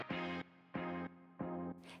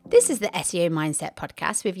This is the SEO Mindset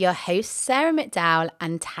Podcast with your hosts, Sarah McDowell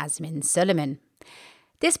and Tasmin Suleiman.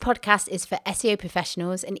 This podcast is for SEO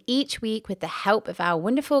professionals, and each week, with the help of our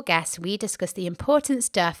wonderful guests, we discuss the important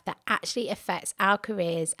stuff that actually affects our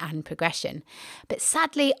careers and progression, but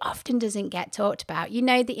sadly often doesn't get talked about. You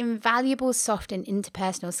know, the invaluable soft and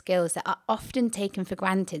interpersonal skills that are often taken for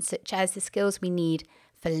granted, such as the skills we need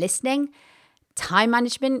for listening, time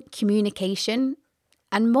management, communication,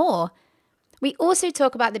 and more. We also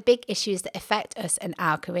talk about the big issues that affect us and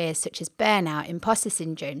our careers, such as burnout, imposter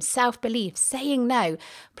syndrome, self-belief, saying no,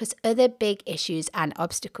 plus other big issues and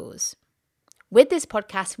obstacles. With this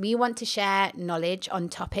podcast, we want to share knowledge on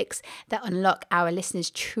topics that unlock our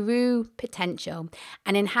listeners' true potential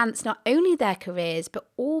and enhance not only their careers, but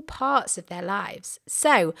all parts of their lives.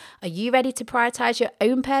 So, are you ready to prioritize your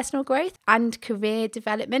own personal growth and career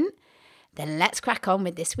development? Then let's crack on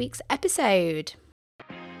with this week's episode.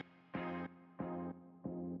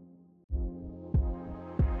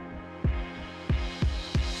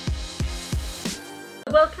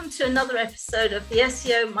 Welcome to another episode of the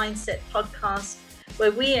SEO Mindset Podcast,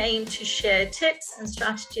 where we aim to share tips and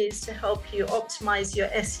strategies to help you optimize your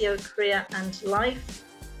SEO career and life.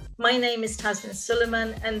 My name is Tasmin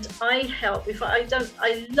Suleiman, and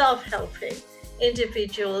I love helping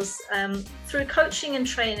individuals through coaching and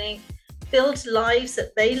training build lives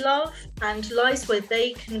that they love and lives where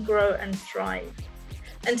they can grow and thrive.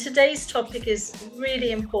 And today's topic is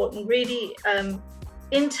really important, really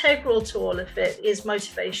integral to all of it is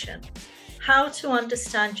motivation. How to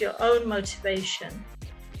understand your own motivation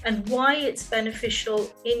and why it's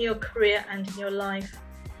beneficial in your career and in your life,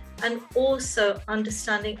 and also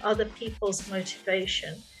understanding other people's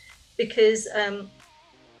motivation, because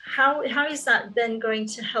how is that then going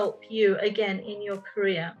to help you again in your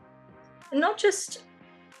career? And not just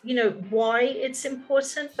why it's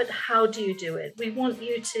important, but how do you do it? We want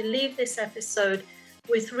you to leave this episode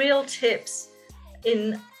with real tips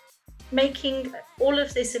in making all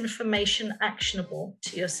of this information actionable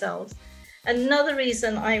to yourselves. Another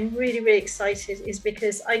reason I'm really, really excited is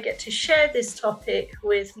because I get to share this topic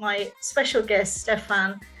with my special guest,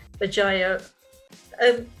 Stephan Bajaio.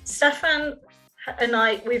 Stephan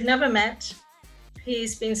and we've never met.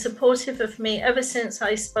 He's been supportive of me ever since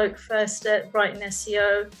I spoke first at Brighton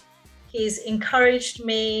SEO. He's encouraged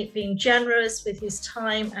me, being generous with his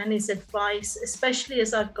time and his advice, especially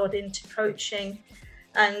as I've got into coaching.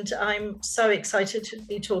 And I'm so excited to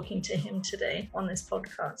be talking to him today on this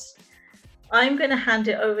podcast. I'm going to hand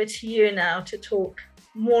it over to you now to talk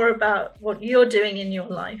more about what you're doing in your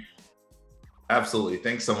life. Absolutely.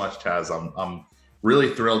 Thanks so much, Taz. I'm really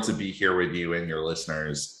thrilled to be here with you and your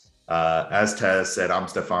listeners. As Taz said, I'm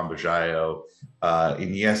Stephan Bajaio.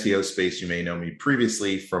 In the SEO space, you may know me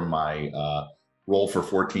previously from my role for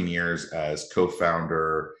 14 years as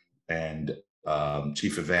co-founder and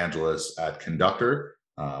chief evangelist at Conductor,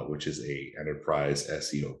 which is a enterprise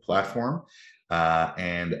SEO platform.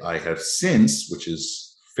 And I have since, which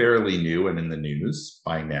is fairly new and in the news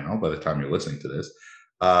by now, by the time you're listening to this,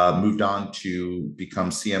 moved on to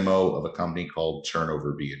become CMO of a company called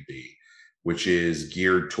Turnover B&B, which is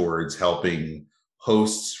geared towards helping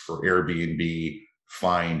hosts for Airbnb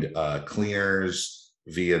find cleaners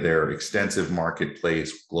via their extensive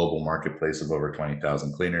marketplace, global marketplace of over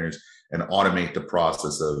 20,000 cleaners, and automate the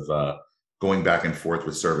process of going back and forth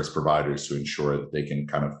with service providers to ensure that they can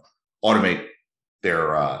kind of automate their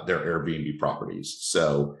Airbnb properties.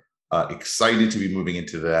 So excited to be moving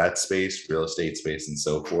into that space, real estate space, and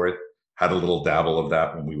so forth. Had a little dabble of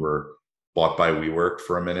that when we were bought by WeWork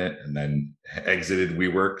for a minute and then exited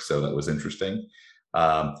WeWork. So that was interesting.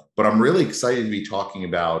 But I'm really excited to be talking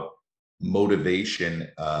about motivation,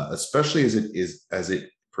 especially as it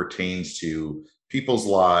pertains to people's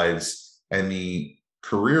lives and the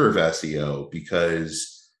career of SEO,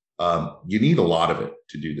 because you need a lot of it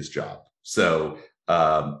to do this job. So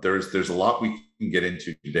there's a lot we can get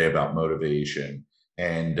into today about motivation.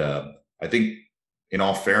 And I think, in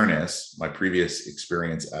all fairness, my previous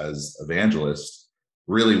experience as evangelist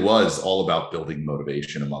really was all about building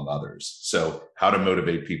motivation among others. So how to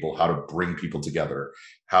motivate people, how to bring people together,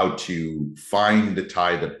 how to find the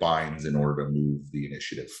tie that binds in order to move the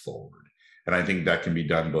initiative forward. And I think that can be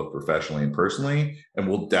done both professionally and personally. And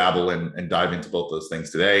we'll dabble and dive into both those things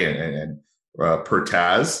today. And per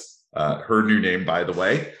Taz, her new name, by the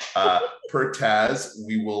way, per Taz,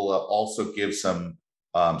 we will also give some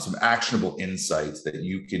actionable insights that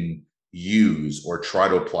you can use or try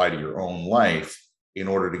to apply to your own life in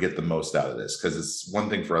order to get the most out of this. Because it's one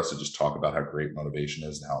thing for us to just talk about how great motivation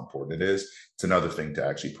is and how important it is. It's another thing to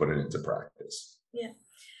actually put it into practice. Yeah.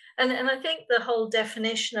 And I think the whole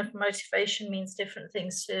definition of motivation means different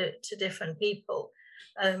things to different people.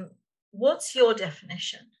 What's your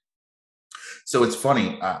definition? So it's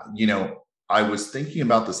funny, I was thinking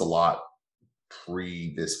about this a lot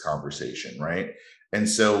pre this conversation, right? And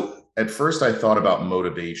so at first I thought about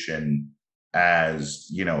motivation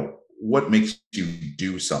as, what makes you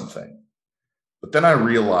do something. But then I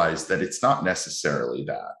realized that it's not necessarily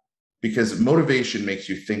that, because motivation makes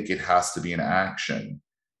you think it has to be an action.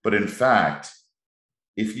 But in fact,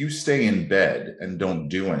 if you stay in bed and don't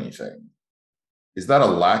do anything, is that a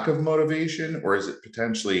lack of motivation, or is it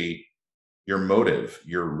potentially your motive,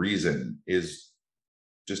 your reason is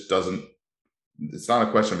just doesn't, it's not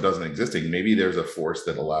a question of doesn't existing. Maybe there's a force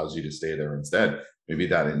that allows you to stay there instead. Maybe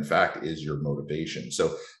that in fact is your motivation.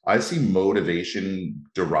 So I see motivation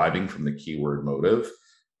deriving from the keyword motive,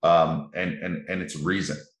 and it's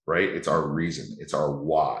reason, right? It's our reason, it's our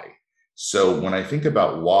why. So when I think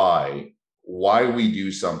about why we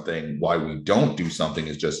do something, why we don't do something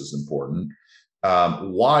is just as important.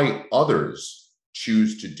 Why others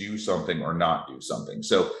choose to do something or not do something.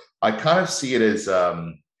 So I kind of see it as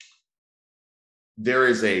there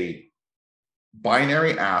is a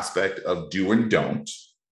binary aspect of do and don't,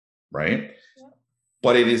 right?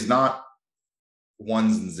 But it is not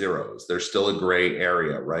ones and zeros. There's still a gray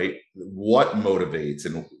area, right? What motivates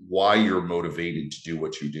and why you're motivated to do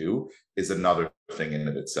what you do is another thing in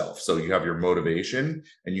of itself. So you have your motivation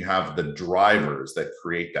and you have the drivers that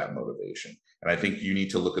create that motivation. And I think you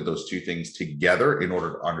need to look at those two things together in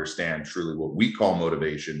order to understand truly what we call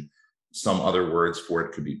motivation. Some other words for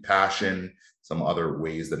it could be passion, some other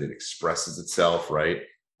ways that it expresses itself, right?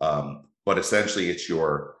 But essentially it's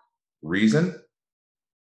your reason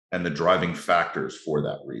and the driving factors for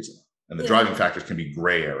that reason. And the driving factors can be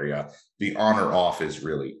gray area. The on or off is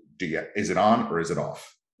really, is it on or is it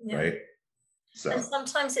off, right? So, and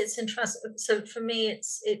sometimes it's interesting. So for me,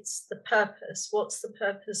 it's the purpose. What's the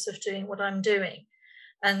purpose of doing what I'm doing?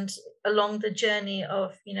 And along the journey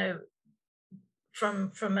of,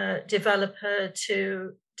 from a developer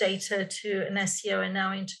to data to an SEO and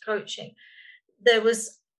now into coaching, there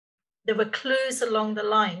were clues along the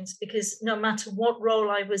lines, because no matter what role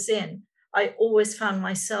I was in, I always found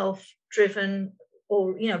myself driven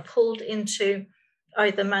or, pulled into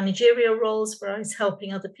either managerial roles where I was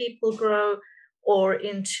helping other people grow, or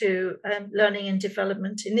into learning and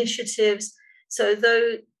development initiatives. So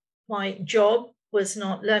though my job was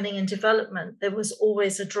not learning and development, there was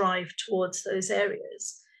always a drive towards those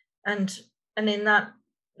areas. And in that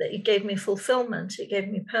it gave me fulfillment, it gave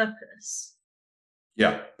me purpose.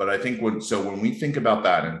 Yeah, but I think when we think about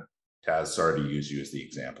that, and Taz, sorry to use you as the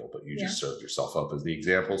example, but you just served yourself up as the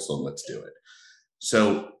example, so let's do it.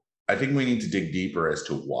 So I think we need to dig deeper as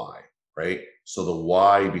to why, right? So the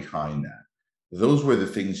why behind that. Those were the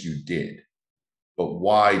things you did, but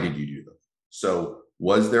why did you do them? So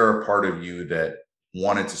was there a part of you that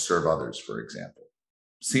wanted to serve others, for example?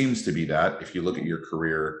 Seems to be that. If you look at your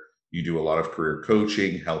career, you do a lot of career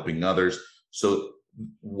coaching, helping others. So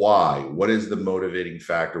why? What is the motivating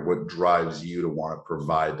factor? What drives you to want to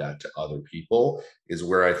provide that to other people is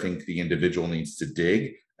where I think the individual needs to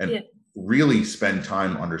dig and really spend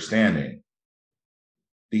time understanding.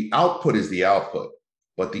 The output is the output,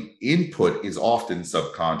 but the input is often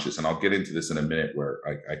subconscious. And I'll get into this in a minute where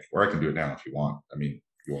I can do it now if you want. I mean,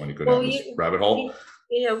 you want me to go down this rabbit hole?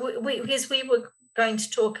 Because we were going to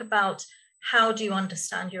talk about how do you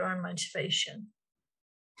understand your own motivation?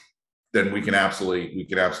 Then we can absolutely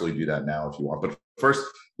do that now if you want. But first,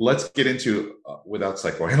 let's get into, without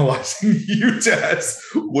psychoanalyzing you, Taz,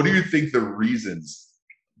 what do you think the reasons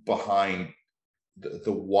behind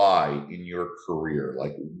the why in your career?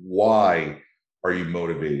 Like, why are you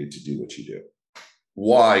motivated to do what you do?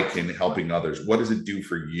 Why can helping others, what does it do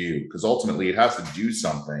for you? Because ultimately it has to do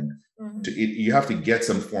something. You have to get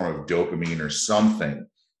some form of dopamine or something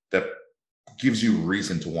that gives you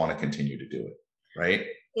reason to want to continue to do it, right?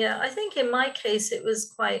 Yeah, I think in my case it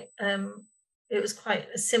was quite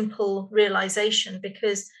a simple realization,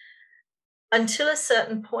 because until a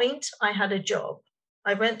certain point I had a job.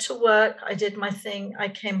 I went to work, I did my thing, I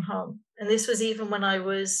came home. And this was even when I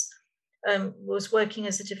was working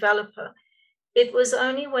as a developer. It was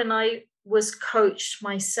only when I was coached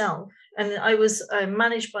myself, and I was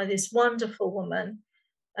managed by this wonderful woman,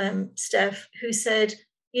 Steph, who said,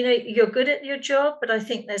 you're good at your job, but I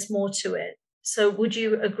think there's more to it. So would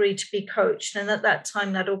you agree to be coached? And at that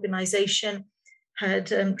time, that organization had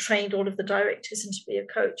trained all of the directors and to be a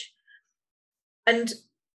coach. And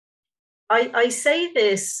I say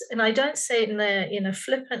this, and I don't say it in a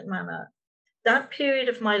flippant manner. That period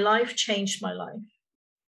of my life changed my life.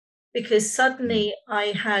 because suddenly I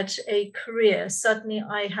had a career. Suddenly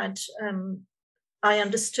I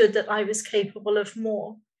understood that I was capable of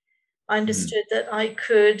more. I understood that I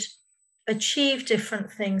could achieve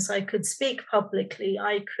different things. I could speak publicly.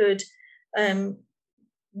 I could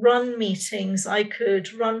run meetings. I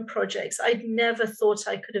could run projects. I'd never thought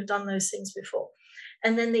I could have done those things before.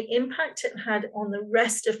 And then the impact it had on the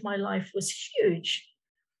rest of my life was huge.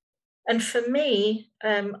 And for me,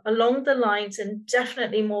 along the lines, and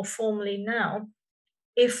definitely more formally now,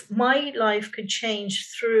 if my life could change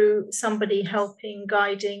through somebody helping,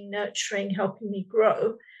 guiding, nurturing, helping me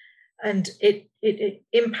grow, and it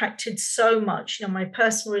impacted so much, my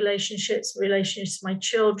personal relationships with my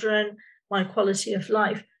children, my quality of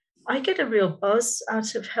life, I get a real buzz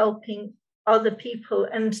out of helping other people.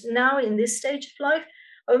 And now in this stage of life,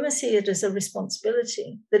 I almost see it as a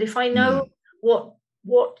responsibility that if I know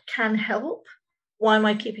what can help, why am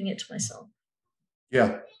I keeping it to myself?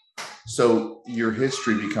 Yeah. So your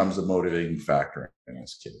history becomes a motivating factor in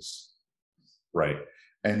this case, right?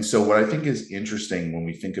 And so what I think is interesting when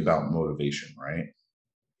we think about motivation, right,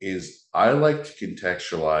 is I like to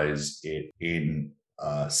contextualize it in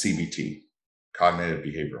CBT, cognitive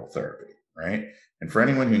behavioral therapy, right? And for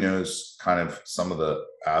anyone who knows kind of some of the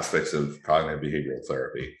aspects of cognitive behavioral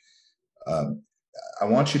therapy, I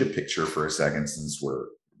want you to picture for a second, since we're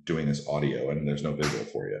doing this audio and there's no visual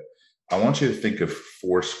for you, I want you to think of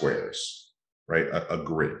 4 squares, right? A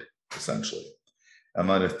grid, essentially.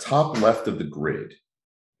 And on the top left of the grid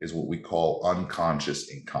is what we call unconscious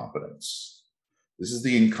incompetence. This is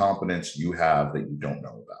the incompetence you have that you don't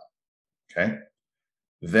know about, okay?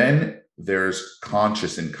 Then there's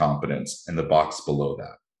conscious incompetence in the box below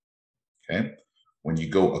that, okay? When you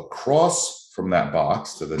go across from that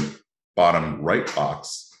box to the bottom right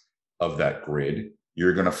box of that grid,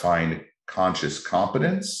 you're going to find conscious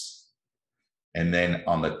competence. And then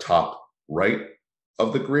on the top right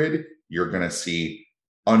of the grid, you're going to see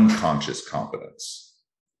unconscious competence.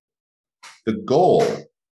 The goal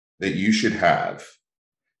that you should have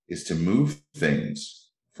is to move things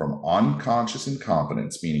from unconscious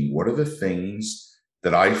incompetence, meaning what are the things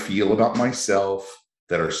that I feel about myself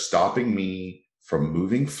that are stopping me from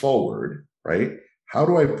moving forward, right? How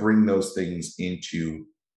do I bring those things into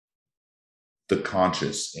the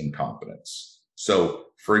conscious incompetence? So,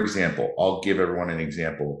 for example, I'll give everyone an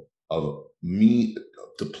example of me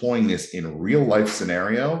deploying this in a real life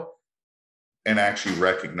scenario and actually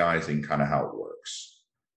recognizing kind of how it works.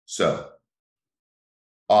 So,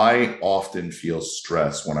 I often feel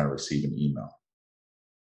stress when I receive an email.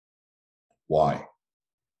 Why?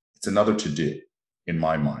 It's another to do in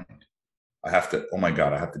my mind. I have to, oh my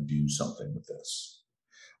God, I have to do something with this.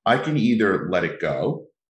 I can either let it go,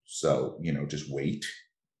 so, just wait,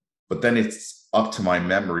 but then it's up to my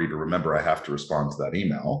memory to remember I have to respond to that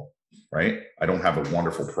email, right? I don't have a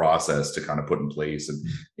wonderful process to kind of put in place and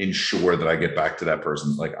ensure that I get back to that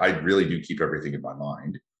person. Like, I really do keep everything in my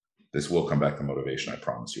mind. This will come back to motivation, I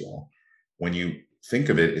promise you all. When you think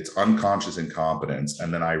of it, it's unconscious incompetence.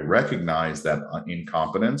 And then I recognize that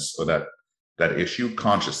incompetence or that issue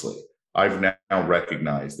consciously. I've now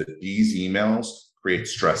recognized that these emails create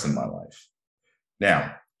stress in my life.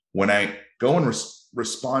 Now, when I go and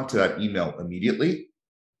respond to that email immediately,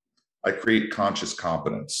 I create conscious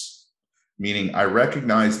competence, meaning I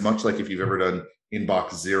recognize, much like if you've ever done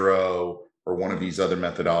inbox zero or one of these other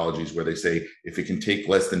methodologies where they say, if it can take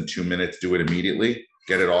less than 2 minutes, do it immediately,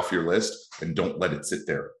 get it off your list and don't let it sit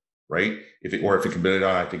there, right? If it can be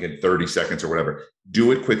done, I think in 30 seconds or whatever,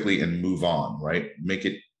 do it quickly and move on, right? Make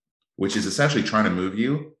it, which is essentially trying to move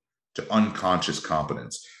you to unconscious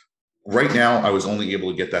competence. Right now, I was only able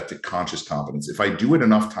to get that to conscious competence. If I do it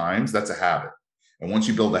enough times, that's a habit. And once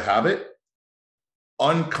you build a habit,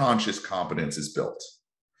 unconscious competence is built.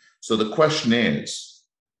 So the question is,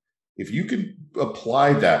 if you can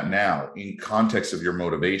apply that now in context of your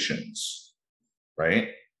motivations, right?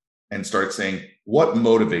 And start saying, what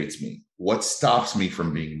motivates me? What stops me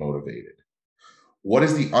from being motivated? What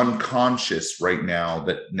is the unconscious right now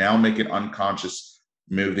that now make it unconscious?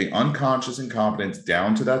 Move the unconscious incompetence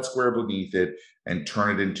down to that square beneath it and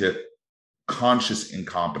turn it into conscious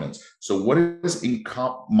incompetence. So what is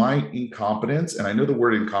my incompetence? And I know the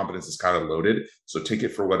word incompetence is kind of loaded, so take it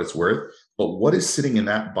for what it's worth. But what is sitting in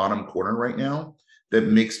that bottom corner right now that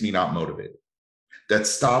makes me not motivated? That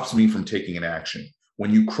stops me from taking an action?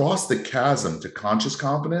 When you cross the chasm to conscious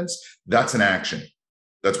competence, that's an action.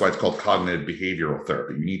 That's why it's called cognitive behavioral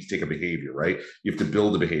therapy. You need to take a behavior, right? You have to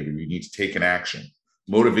build a behavior. You need to take an action.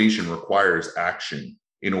 Motivation requires action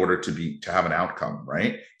in order to have an outcome,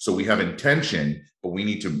 right? So we have intention, but we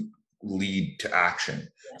need to lead to action.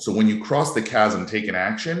 So when you cross the chasm, take an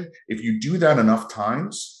action, if you do that enough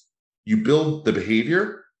times, you build the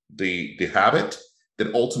behavior, the habit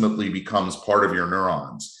that ultimately becomes part of your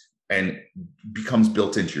neurons and becomes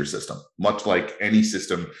built into your system, much like any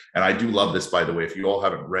system. And I do love this, by the way. If you all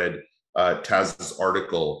haven't read Taz's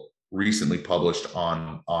article recently published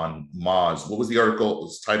on Moz, what was the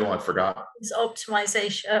article's title? I forgot. It's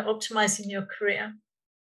optimizing your career.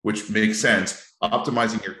 Which makes sense,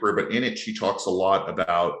 optimizing your career. But in it, she talks a lot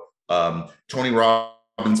about Tony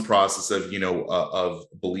Robbins' process of, of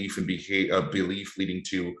belief and belief leading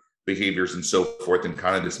to behaviors and so forth. And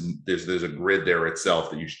kind of this, there's a grid there itself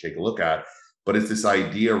that you should take a look at. But it's this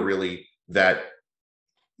idea really that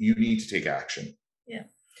you need to take action. Yeah.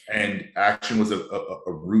 And action was a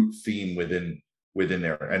root theme within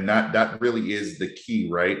there. And that really is the key,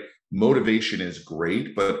 right? Motivation is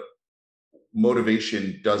great, but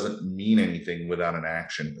motivation doesn't mean anything without an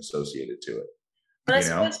action associated to it. But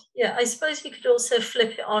I suppose you could also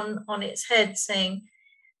flip it on its head, saying,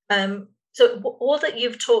 so all that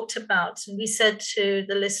you've talked about, and we said to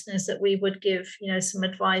the listeners that we would give, some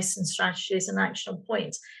advice and strategies and actionable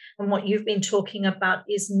points. And what you've been talking about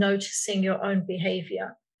is noticing your own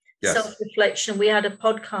behavior. Yes. Self-reflection. We had a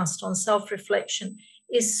podcast on self-reflection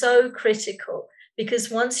is so critical,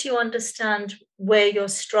 because once you understand where your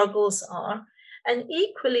struggles are, and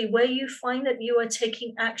equally where you find that you are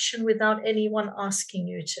taking action without anyone asking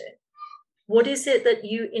you to, what is it that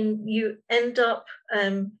you end up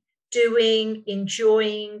doing,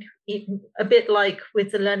 enjoying, a bit like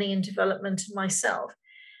with the learning and development of myself.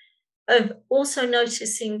 Also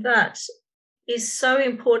noticing that is so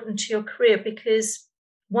important to your career, because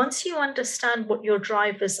once you understand what your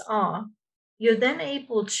drivers are, you're then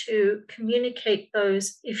able to communicate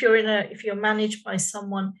those, if you're managed by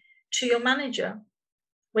someone, to your manager.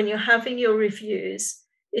 When you're having your reviews,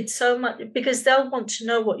 it's so much, because they'll want to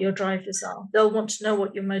know what your drivers are. They'll want to know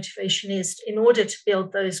what your motivation is in order to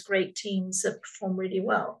build those great teams that perform really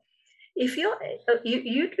well. If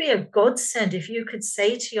you'd be a godsend if you could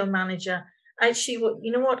say to your manager, actually,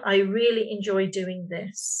 I really enjoy doing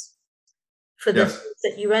this. For the things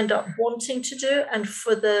that you end up wanting to do, and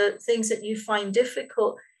for the things that you find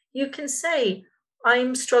difficult, you can say,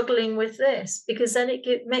 I'm struggling with this, because then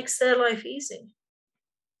it makes their life easy.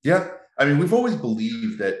 Yeah. I mean, we've always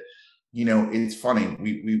believed that, it's funny.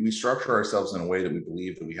 We structure ourselves in a way that we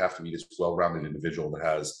believe that we have to be this well-rounded individual that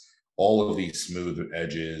has all of these smooth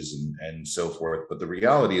edges and so forth. But the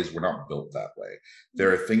reality is we're not built that way.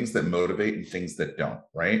 There are things that motivate and things that don't,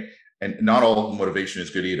 right? And not all motivation is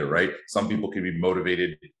good either, right? Some people can be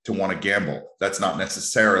motivated to want to gamble. That's not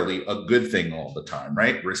necessarily a good thing all the time,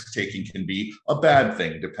 right? Risk-taking can be a bad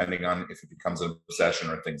thing, depending on if it becomes an obsession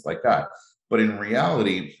or things like that. But in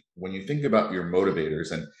reality, when you think about your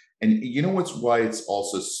motivators, and why it's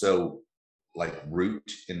also so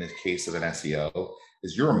root in the case of an SEO,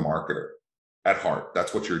 is you're a marketer at heart.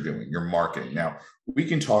 That's what you're doing. You're marketing. Now, we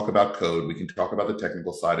can talk about code. We can talk about the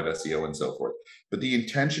technical side of SEO and so forth. But the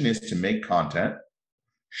intention is to make content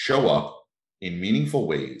show up in meaningful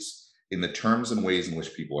ways in the terms and ways in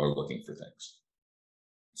which people are looking for things.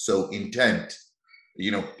 So intent, they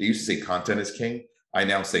used to say content is king. I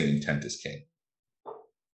now say intent is king.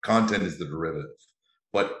 Content is the derivative,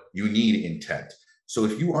 but you need intent. So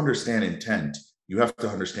if you understand intent, you have to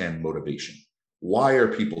understand motivation. Why are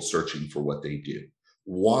people searching for what they do?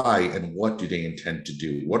 Why and what do they intend to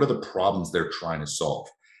do? What are the problems they're trying to solve?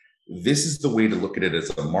 This is the way to look at it as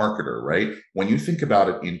a marketer, right? When you think about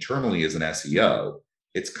it internally as an SEO,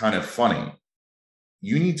 it's kind of funny.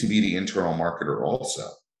 You need to be the internal marketer also,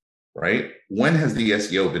 right? When has the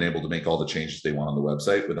SEO been able to make all the changes they want on the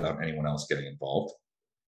website without anyone else getting involved?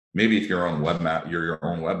 Maybe if you're your own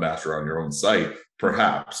webmaster on your own site,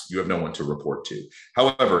 perhaps you have no one to report to.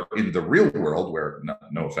 However, in the real world, where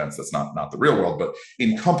no offense, that's not the real world, but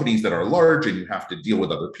in companies that are large and you have to deal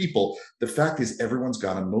with other people, the fact is everyone's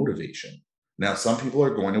got a motivation. Now, some people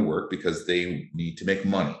are going to work because they need to make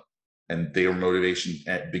money, and their motivation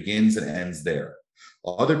begins and ends there.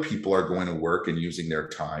 Other people are going to work and using their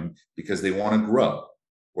time because they want to grow,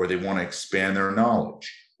 or they want to expand their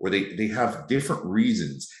knowledge, or they have different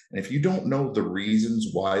reasons. And if you don't know the reasons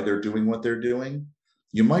why they're doing what they're doing,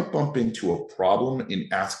 you might bump into a problem in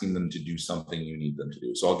asking them to do something you need them to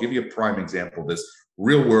do. So I'll give you a prime example of this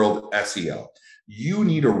real world SEO. You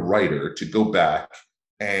need a writer to go back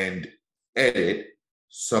and edit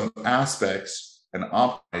some aspects and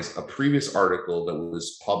optimize a previous article that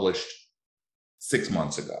was published 6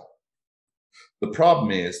 months ago. The problem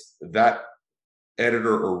is that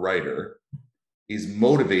editor or writer is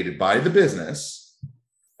motivated by the business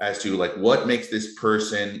as to like what makes this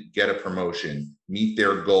person get a promotion, meet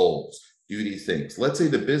their goals, do these things. Let's say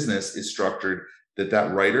the business is structured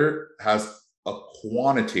that writer has a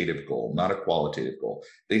quantitative goal, not a qualitative goal.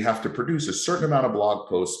 They have to produce a certain amount of blog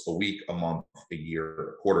posts a week, a month, a year,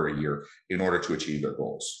 a quarter, a year in order to achieve their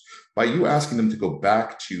goals. By you asking them to go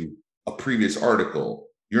back to a previous article,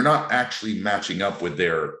 you're not actually matching up with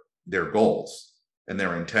their goals and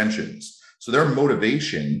their intentions. So their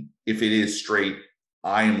motivation, if it is straight,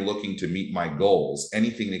 I am looking to meet my goals,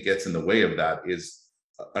 anything that gets in the way of that is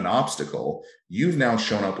an obstacle. You've now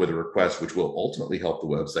shown up with a request which will ultimately help the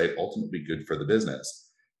website, ultimately be good for the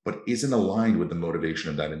business, but isn't aligned with the motivation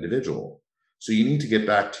of that individual. So you need to get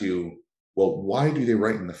back to, well, why do they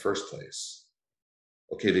write in the first place?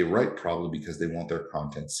 Okay, they write probably because they want their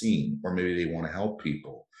content seen, or maybe they want to help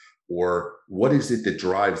people. Or what is it that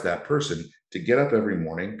drives that person to get up every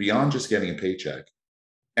morning beyond just getting a paycheck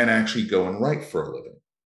and actually go and write for a living?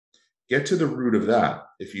 Get to the root of that.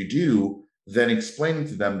 If you do, then explaining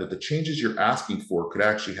to them that the changes you're asking for could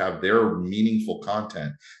actually have their meaningful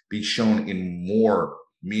content be shown in more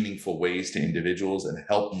meaningful ways to individuals and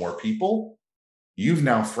help more people, you've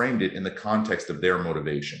now framed it in the context of their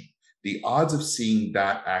motivation. The odds of seeing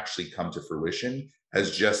that actually come to fruition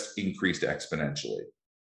has just increased exponentially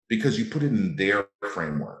because you put it in their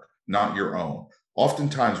framework, not your own.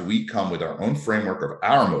 Oftentimes we come with our own framework of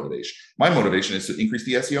our motivation. My motivation is to increase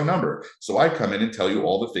the SEO number. So I come in and tell you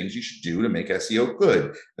all the things you should do to make SEO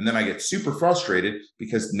good. And then I get super frustrated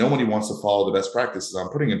because nobody wants to follow the best practices I'm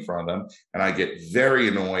putting in front of them. And I get very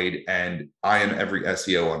annoyed and I am every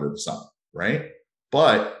SEO under the sun, right?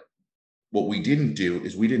 But what we didn't do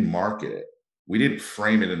is we didn't market it. We didn't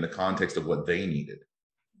frame it in the context of what they needed.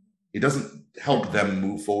 It doesn't help them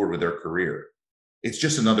move forward with their career. It's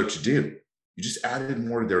just another to-do. You just added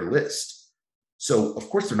more to their list. So of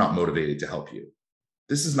course they're not motivated to help you.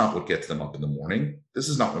 This is not what gets them up in the morning. This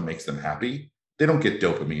is not what makes them happy. They don't get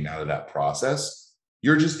dopamine out of that process.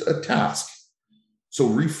 You're just a task. So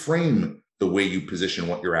reframe the way you position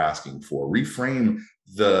what you're asking for. Reframe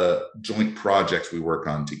the joint projects we work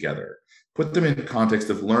on together. Put them in the context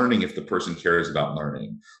of learning if the person cares about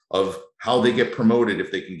learning, of how they get promoted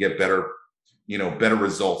if they can get better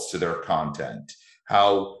results to their content,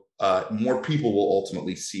 how more people will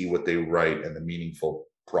ultimately see what they write and the meaningful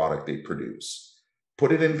product they produce.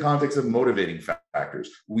 Put it in context of motivating factors.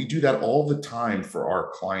 We do that all the time for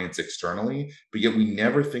our clients externally, but yet we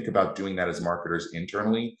never think about doing that as marketers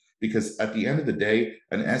internally, because at the end of the day,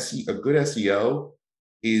 a good SEO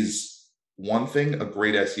is one thing, a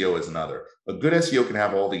great SEO is another. A good SEO can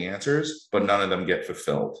have all the answers, but none of them get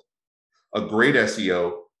fulfilled. A great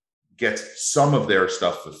SEO gets some of their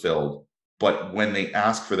stuff fulfilled, but when they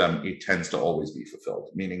ask for them, it tends to always be fulfilled.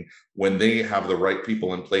 Meaning when they have the right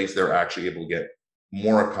people in place, they're actually able to get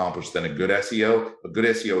more accomplished than a good SEO. A good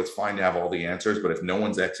SEO, it's fine to have all the answers, but if no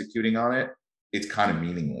one's executing on it, it's kind of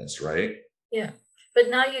meaningless, right? Yeah. But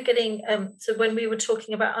now you're getting, so when we were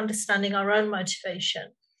talking about understanding our own motivation,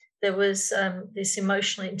 there was this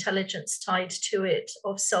emotional intelligence tied to it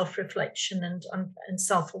of self-reflection and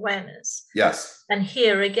self-awareness. Yes. And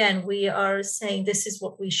here again, we are saying this is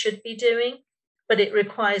what we should be doing, but it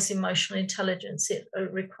requires emotional intelligence. It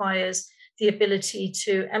requires the ability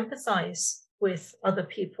to empathize with other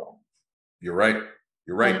people. You're right.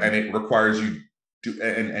 You're right. And it requires you to,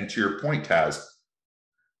 and to your point, Taz,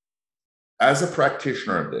 as a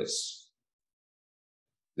practitioner of this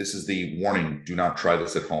is the warning, do not try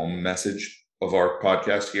this at home message of our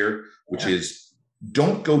podcast here, which is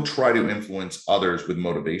don't go try to influence others with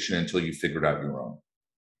motivation until you figured out your own.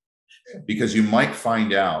 Because you might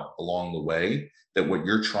find out along the way that when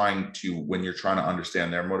you're trying to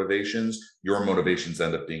understand their motivations, your motivations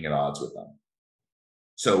end up being at odds with them.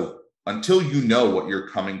 So until you know what you're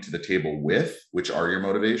coming to the table with, which are your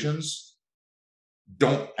motivations,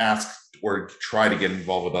 don't ask or try to get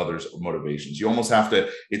involved with others' motivations. You almost have to,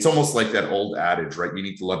 it's almost like that old adage, right? You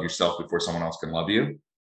need to love yourself before someone else can love you.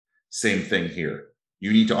 Same thing here.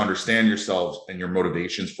 You need to understand yourselves and your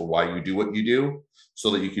motivations for why you do what you do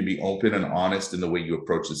so that you can be open and honest in the way you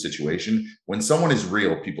approach the situation. When someone is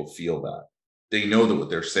real, people feel that. They know that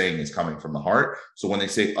what they're saying is coming from the heart. So when they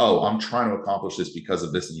say, oh, I'm trying to accomplish this because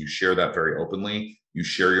of this, and you share that very openly, you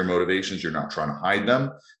share your motivations, you're not trying to hide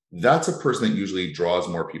them, that's a person that usually draws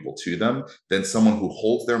more people to them than someone who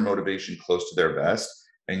holds their motivation close to their vest.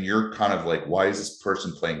 And you're kind of like, why is this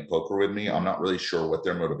person playing poker with me? I'm not really sure what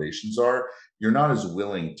their motivations are. You're not as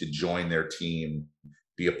willing to join their team,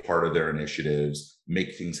 be a part of their initiatives,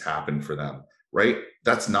 make things happen for them, right?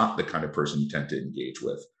 That's not the kind of person you tend to engage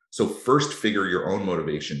with. So first figure your own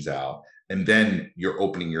motivations out, and then you're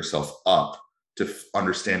opening yourself up to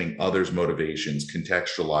understanding others' motivations,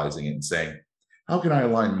 contextualizing it, and saying, how can I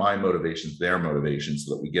align my motivations, their motivations,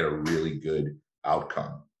 so that we get a really good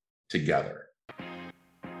outcome together?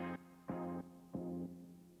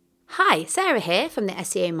 Hi, Sarah here from the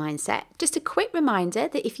SEO Mindset. Just a quick reminder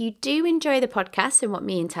that if you do enjoy the podcast and what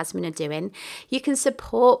me and Tasmin are doing, you can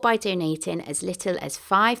support by donating as little as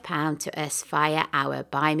 £5 to us via our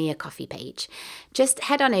Buy Me a Coffee page. Just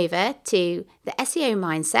head on over to the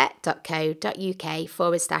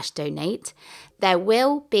SEOmindset.co.uk/donate. There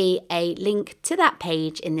will be a link to that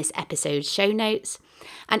page in this episode's show notes.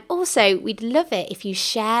 And also, we'd love it if you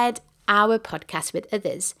shared our podcast with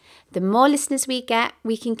others. The more listeners we get,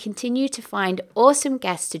 we can continue to find awesome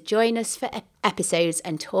guests to join us for episodes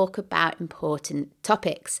and talk about important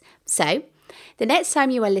topics. So, the next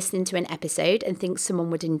time you are listening to an episode and think someone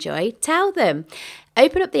would enjoy, tell them.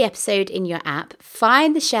 Open up the episode in your app,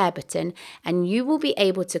 find the share button, and you will be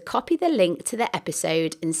able to copy the link to the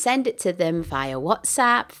episode and send it to them via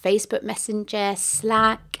WhatsApp, Facebook Messenger,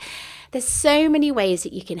 Slack. There's so many ways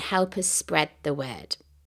that you can help us spread the word.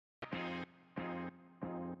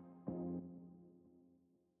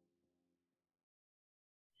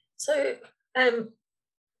 So,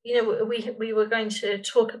 we were going to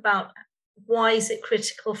talk about why is it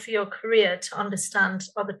critical for your career to understand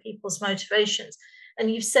other people's motivations.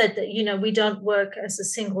 And you've said that, we don't work as a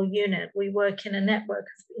single unit. We work in a network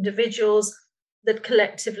of individuals that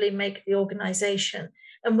collectively make the organization.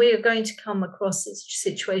 And we are going to come across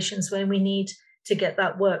situations where we need to get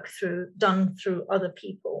that work done through other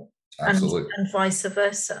people. Absolutely. And vice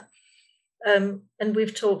versa. And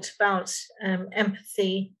we've talked about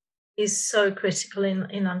empathy is so critical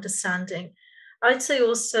in understanding. I'd say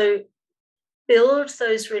also build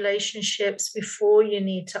those relationships before you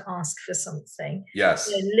need to ask for something. Yes.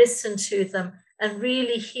 Listen to them and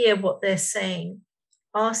really hear what they're saying.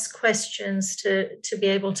 Ask questions to be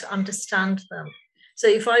able to understand them. So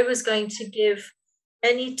if I was going to give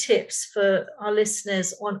any tips for our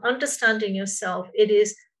listeners on understanding yourself, it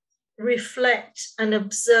is reflect and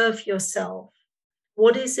observe yourself.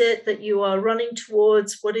 What is it that you are running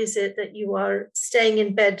towards? What is it that you are staying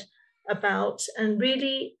in bed about? And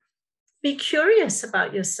really be curious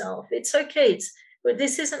about yourself. It's okay. But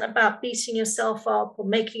this isn't about beating yourself up or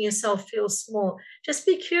making yourself feel small. Just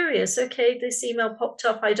be curious. Okay, this email popped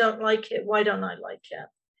up. I don't like it. Why don't I like it?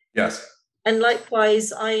 Yes. And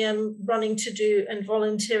likewise, I am running to do and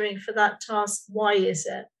volunteering for that task. Why is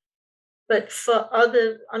it? But for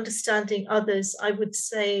understanding others, I would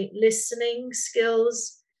say listening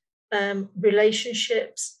skills,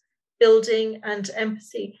 relationships, building, and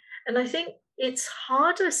empathy. And I think it's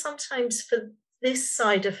harder sometimes for this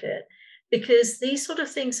side of it because these sort of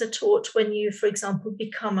things are taught when you, for example,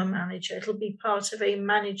 become a manager. It'll be part of a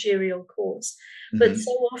managerial course. Mm-hmm. But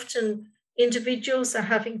so often individuals are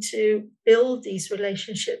having to build these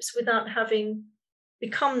relationships without having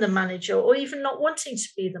become the manager or even not wanting to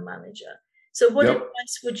be the manager. So what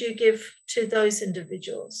advice would you give to those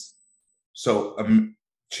individuals? So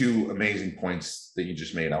two amazing points that you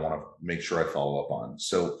just made, I want to make sure I follow up on.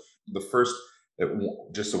 So the first,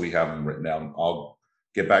 just so we have them written down, I'll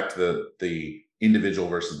get back to the individual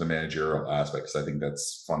versus the managerial aspects. I think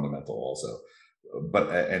that's fundamental also, but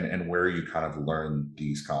and where you kind of learn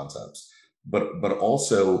these concepts. But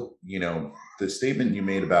also, the statement you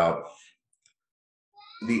made about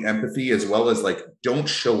the empathy, as well as like, don't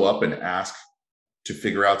show up and ask to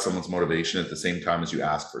figure out someone's motivation at the same time as you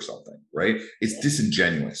ask for something, right? It's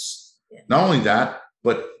disingenuous. Yeah. Not only that,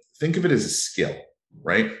 but think of it as a skill,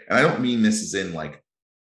 right? And I don't mean this as in like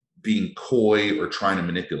being coy or trying to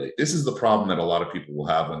manipulate. This is the problem that a lot of people will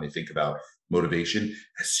have when they think about motivation.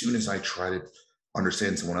 As soon as I try to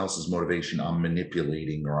understand someone else's motivation, I'm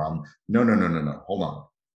manipulating or no. Hold on.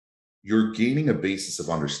 You're gaining a basis of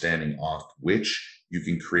understanding off which you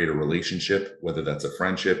can create a relationship, whether that's a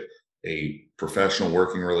friendship, a professional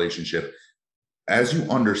working relationship. As you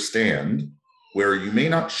understand, where you may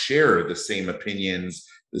not share the same opinions,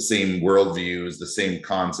 the same worldviews, the same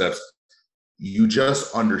concepts, you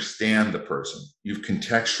just understand the person. You've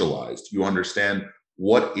contextualized. You understand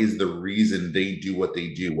what is the reason they do what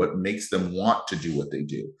they do, what makes them want to do what they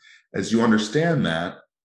do. As you understand that,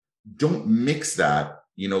 don't mix that.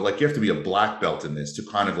 Like you have to be a black belt in this to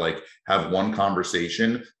kind of like have one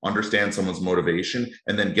conversation, understand someone's motivation,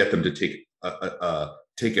 and then get them to take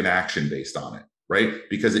an action based on it, right?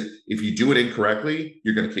 Because if you do it incorrectly,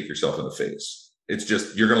 you're going to kick yourself in the face. It's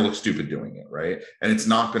just, you're going to look stupid doing it, right? And it's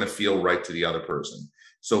not going to feel right to the other person.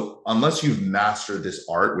 So unless you've mastered this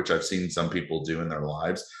art, which I've seen some people do in their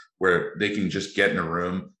lives, where they can just get in a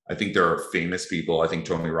room, I think there are famous people. I think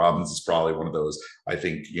Tony Robbins is probably one of those. I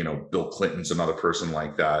think, Bill Clinton's another person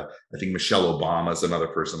like that. I think Michelle Obama is another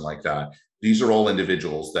person like that. These are all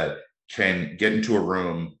individuals that can get into a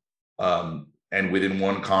room and within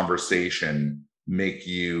one conversation make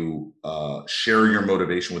you share your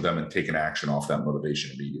motivation with them and take an action off that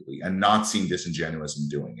motivation immediately and not seem disingenuous in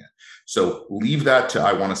doing it. So leave that to,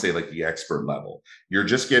 I want to say, like the expert level. You're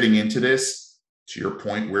just getting into this. To your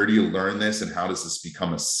point, where do you learn this and how does this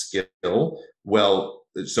become a skill? Well,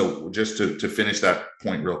 so just to finish that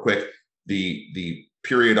point real quick, the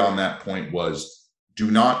period on that point was,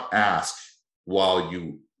 do not ask while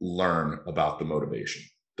you learn about the motivation.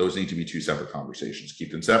 Those need to be two separate conversations.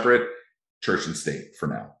 Keep them separate, church and state for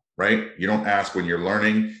now, right? You don't ask when you're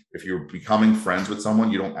learning. If you're becoming friends with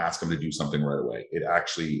someone, you don't ask them to do something right away.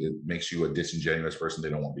 It makes you a disingenuous person they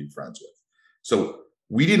don't want to be friends with. So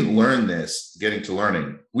we didn't learn this getting to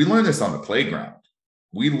learning. We learned this on the playground.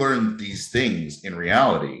 We learn these things in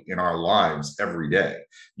reality in our lives every day.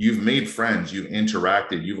 You've made friends, you've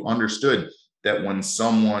interacted, you've understood that when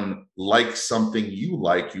someone likes something you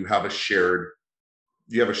like, you have a shared,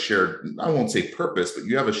 I won't say purpose, but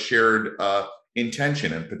you have a shared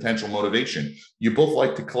intention and potential motivation. You both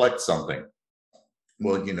like to collect something.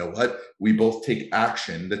 Well, you know what? We both take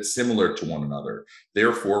action that's similar to one another.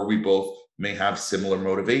 Therefore, we both may have similar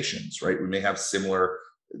motivations, right? We may have similar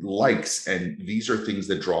likes, and these are things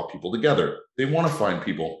that draw people together. They want to find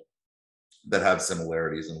people that have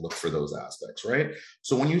similarities and look for those aspects, right?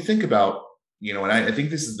 So when you think about, and I think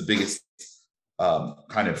this is the biggest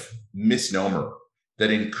kind of misnomer, that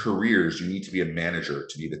in careers, you need to be a manager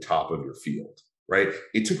to be the top of your field, right?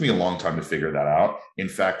 It took me a long time to figure that out. In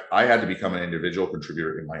fact, I had to become an individual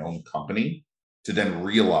contributor in my own company to then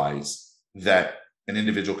realize that an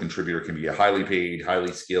individual contributor can be a highly paid,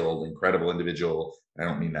 highly skilled, incredible individual. I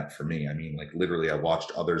don't mean that for me. I mean, like literally, I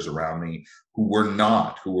watched others around me who were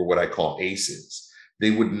what I call aces.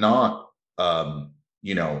 They would not,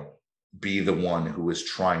 be the one who was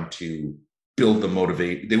trying to build the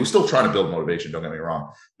motivate. They were still trying to build motivation, don't get me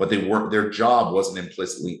wrong, but their job wasn't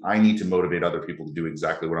implicitly, I need to motivate other people to do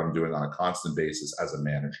exactly what I'm doing on a constant basis as a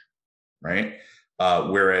manager, right?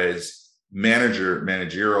 Whereas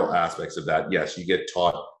managerial aspects of that, yes, you get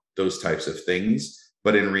taught those types of things,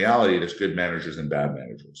 but in reality, there's good managers and bad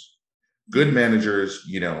managers. Good managers,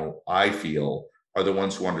 I feel, are the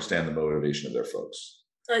ones who understand the motivation of their folks.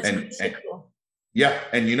 That's critical. Yeah.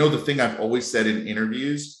 And the thing I've always said in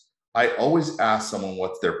interviews, I always ask someone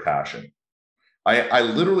what's their passion. I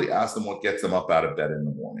literally ask them what gets them up out of bed in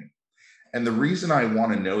the morning. And the reason I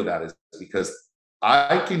want to know that is because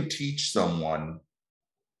I can teach someone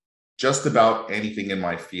just about anything in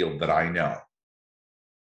my field that I know.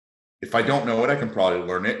 If I don't know it, I can probably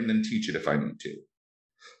learn it and then teach it if I need to.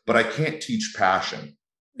 But I can't teach passion.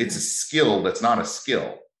 It's a skill that's not a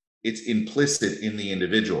skill. It's implicit in the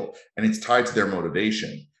individual, and it's tied to their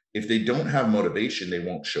motivation. If they don't have motivation, they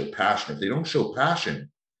won't show passion. If they don't show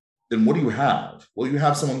passion, then what do you have? Well, you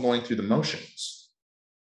have someone going through the motions.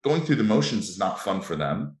 Going through the motions is not fun for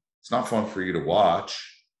them. It's not fun for you to watch.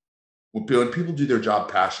 When people do their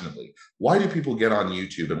job passionately, why do people get on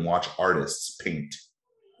YouTube and watch artists paint?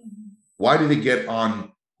 Why do they get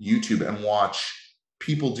on YouTube and watch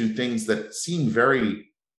people do things that seem very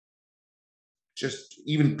just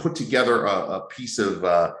even put together a piece of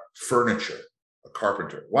furniture, a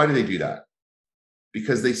carpenter? Why do they do that?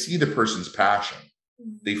 Because they see the person's passion.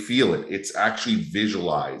 They feel it. It's actually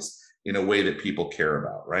visualized in a way that people care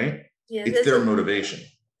about, right? Yeah, it's their motivation.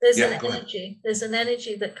 There's an energy. There's an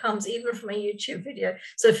energy that comes even from a YouTube video.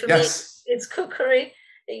 So for me, it's cookery.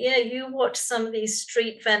 You watch some of these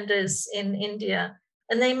street vendors in India,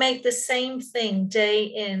 and they make the same thing day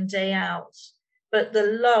in, day out. But the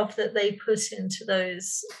love that they put into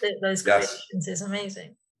those creations is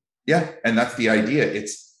amazing. Yeah, and that's the idea.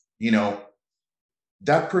 It's,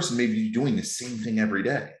 that person may be doing the same thing every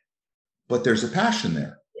day, but there's a passion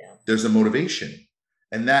there. Yeah. There's a motivation.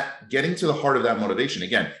 And that getting to the heart of that motivation,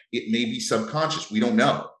 again, it may be subconscious. We don't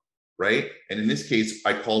know, right? And in this case,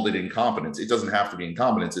 I called it incompetence. It doesn't have to be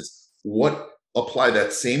incompetence. It's apply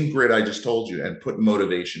that same grid I just told you and put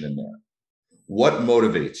motivation in there. What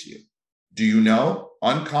motivates you? Do you know?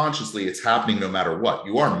 Unconsciously, it's happening no matter what.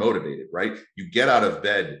 You are motivated, right? You get out of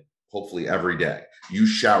bed, hopefully every day. You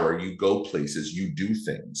shower, you go places, you do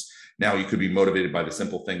things. Now, you could be motivated by the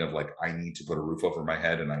simple thing of like, I need to put a roof over my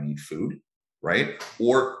head and I need food, right?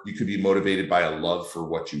 Or you could be motivated by a love for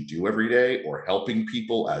what you do every day or helping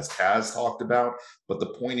people, as Taz talked about. But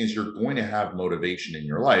the point is, you're going to have motivation in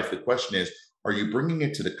your life. The question is, are you bringing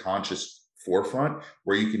it to the conscious forefront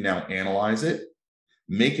where you can now analyze it,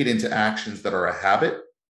 make it into actions that are a habit,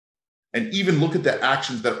 and even look at the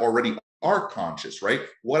actions that already are conscious, right?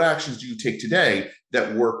 What actions do you take today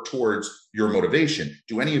that work towards your motivation?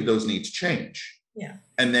 Do any of those need to change? Yeah.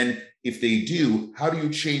 And then if they do, how do you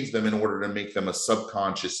change them in order to make them a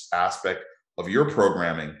subconscious aspect of your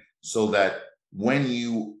programming, so that when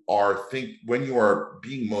you are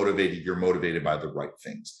being motivated, you're motivated by the right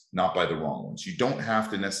things, not by the wrong ones. You don't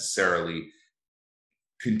have to necessarily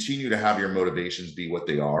continue to have your motivations be what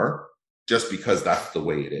they are just because that's the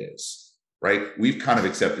way it is, right? We've kind of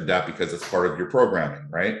accepted that because it's part of your programming,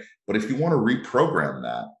 right? But if you want to reprogram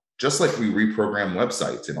that, just like we reprogram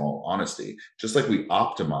websites, in all honesty, just like we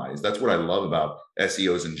optimize, that's what I love about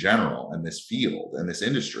SEOs in general and this field and this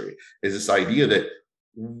industry, is this idea that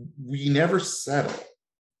we never settle.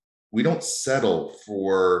 We don't settle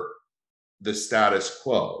for the status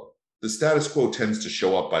quo. The status quo tends to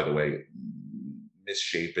show up, by the way,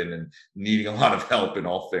 misshapen and needing a lot of help, in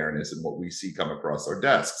all fairness, and what we see come across our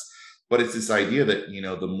desks. But it's this idea that,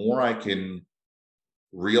 the more I can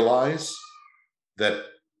realize that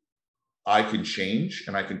I can change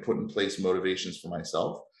and I can put in place motivations for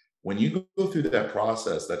myself, when you go through that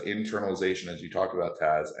process, that internalization, as you talked about,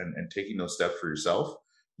 Taz, and taking those steps for yourself,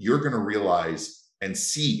 you're going to realize and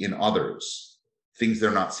see in others things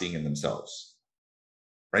they're not seeing in themselves,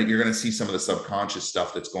 right? You're going to see some of the subconscious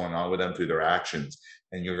stuff that's going on with them through their actions,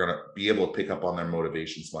 and you're going to be able to pick up on their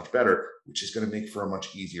motivations much better, which is going to make for a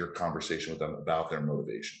much easier conversation with them about their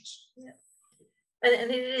motivations. Yeah.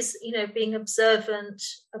 And it is, being observant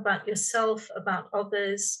about yourself, about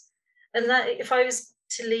others. And that, if I was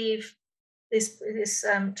to leave this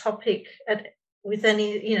topic with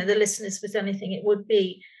any, the listeners with anything, it would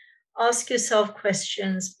be: ask yourself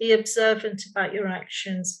questions, be observant about your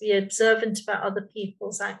actions, be observant about other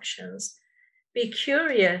people's actions, be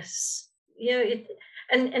curious.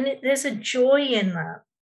 There's a joy in that.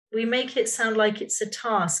 We make it sound like it's a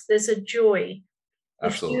task. There's a joy.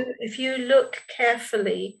 Absolutely. If you look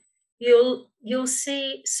carefully, you'll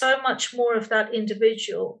see so much more of that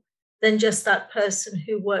individual than just that person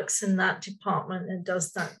who works in that department and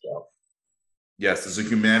does that job. Yes, there's a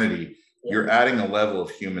humanity. Yeah. You're adding a level of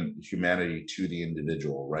humanity to the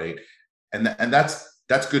individual, right? And that's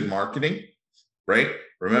good marketing, right?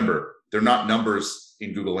 Remember, they're not numbers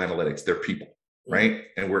in Google Analytics; they're people. Right.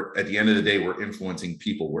 And we're, at the end of the day, we're influencing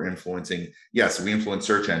people. We're influencing, yes, we influence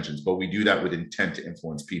search engines, but we do that with intent to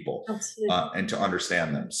influence people and to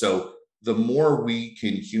understand them. So the more we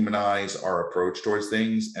can humanize our approach towards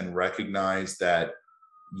things and recognize that,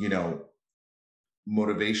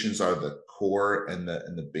 motivations are the core and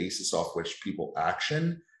the basis off which people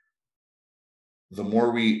action, the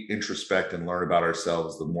more we introspect and learn about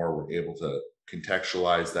ourselves, the more we're able to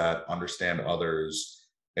contextualize that, understand others,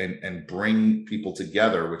 and bring people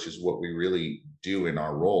together, which is what we really do in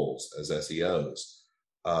our roles as SEOs,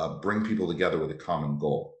 bring people together with a common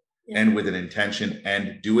goal and with an intention,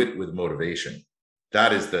 and do it with motivation.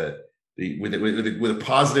 That is with a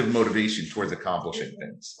positive motivation towards accomplishing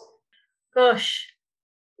things. Gosh,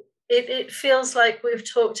 it feels like we've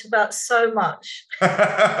talked about so much.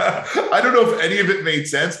 I don't know if any of it made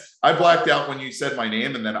sense. I blacked out when you said my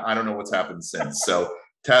name, and then I don't know what's happened since. So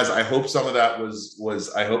Taz, I hope some of that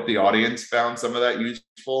was I hope the audience found some of that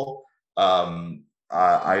useful.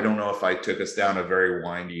 I don't know if I took us down a very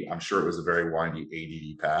windy, I'm sure it was a very windy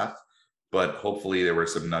ADD path, but hopefully there were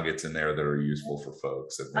some nuggets in there that are useful for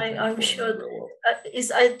folks. I'm sure.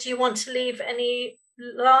 Do you want to leave any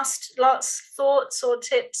last thoughts or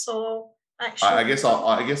tips or action? I guess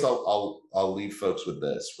I'll leave folks with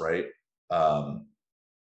this, right?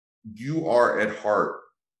 You are at heart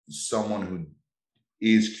someone who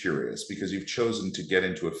is curious because you've chosen to get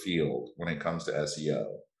into a field. When it comes to SEO,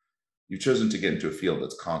 you've chosen to get into a field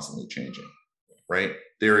that's constantly changing, right?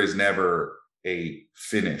 There is never a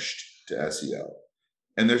finished to SEO,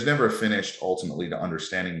 and there's never a finished ultimately to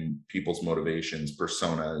understanding people's motivations,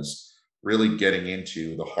 personas, really getting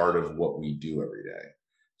into the heart of what we do every day.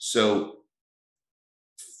 So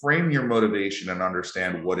frame your motivation and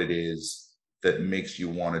understand what it is that makes you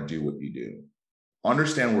want to do what you do.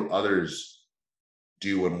 Understand what others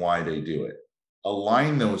do and why they do it.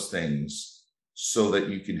 Align those things so that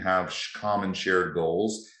you can have common shared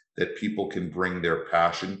goals that people can bring their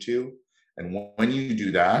passion to. And when you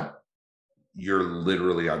do that, you're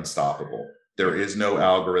literally unstoppable. There is no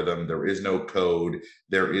algorithm, there is no code,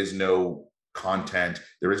 there is no content,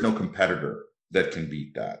 there is no competitor that can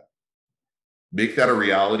beat that. Make that a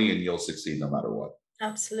reality and you'll succeed no matter what.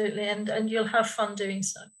 Absolutely. And you'll have fun doing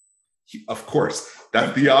so. Of course,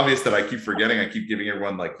 that's the obvious that I keep forgetting. I keep giving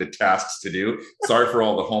everyone like the tasks to do. Sorry for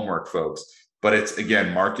all the homework, folks. But it's,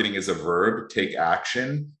 again, marketing is a verb. Take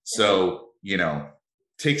action. So,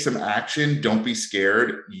 take some action. Don't be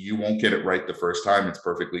scared. You won't get it right the first time. It's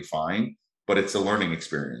perfectly fine, but it's a learning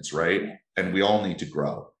experience, right? And we all need to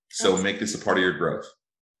grow. So make this a part of your growth.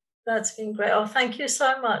 That's been great. Oh, thank you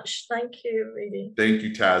so much. Thank you, really. Thank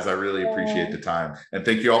you, Taz. I really appreciate the time. And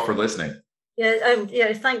thank you all for listening.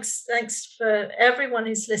 Thanks for everyone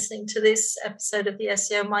who's listening to this episode of the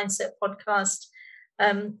SEO Mindset podcast.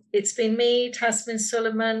 It's been me, Tasmin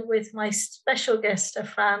Suleiman, with my special guest,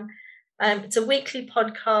 Stephan. It's a weekly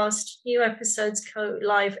podcast. New episodes go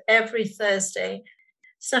live every Thursday.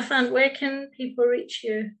 Stephan, where can people reach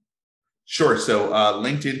you? Sure. So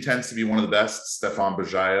LinkedIn tends to be one of the best. Stephan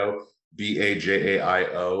Bajaio,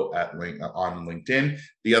 Bajaio on LinkedIn.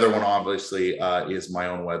 The other one, obviously, is my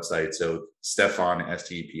own website. So Stephan,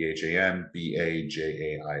 Stephan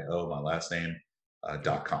Bajaio, my last name,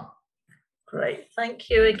 .com. Great. Thank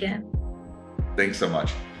you again. Thanks so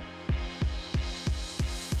much.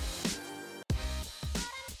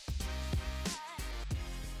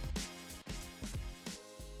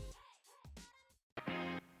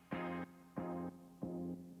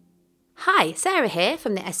 Hi, Sarah here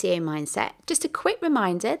from the SEO Mindset. Just a quick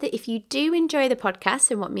reminder that if you do enjoy the podcast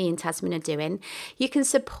and what me and Tasmin are doing, you can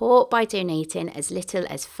support by donating as little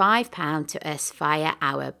as £5 to us via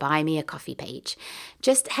our Buy Me a Coffee page.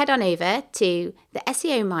 Just head on over to the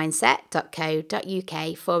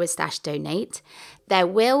SEOmindset.co.uk/donate. There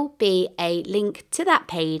will be a link to that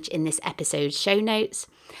page in this episode's show notes.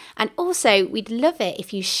 And also, we'd love it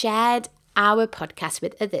if you shared our podcast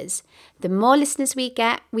with others. The more listeners we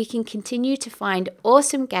get, we can continue to find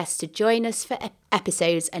awesome guests to join us for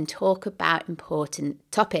episodes and talk about important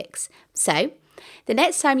topics. So, the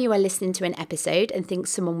next time you are listening to an episode and think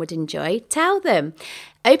someone would enjoy, tell them.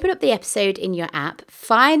 Open up the episode in your app,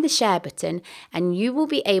 find the share button, and you will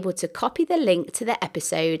be able to copy the link to the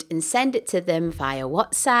episode and send it to them via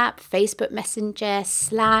WhatsApp, Facebook Messenger,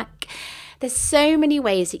 Slack. There's so many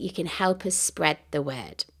ways that you can help us spread the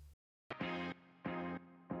word.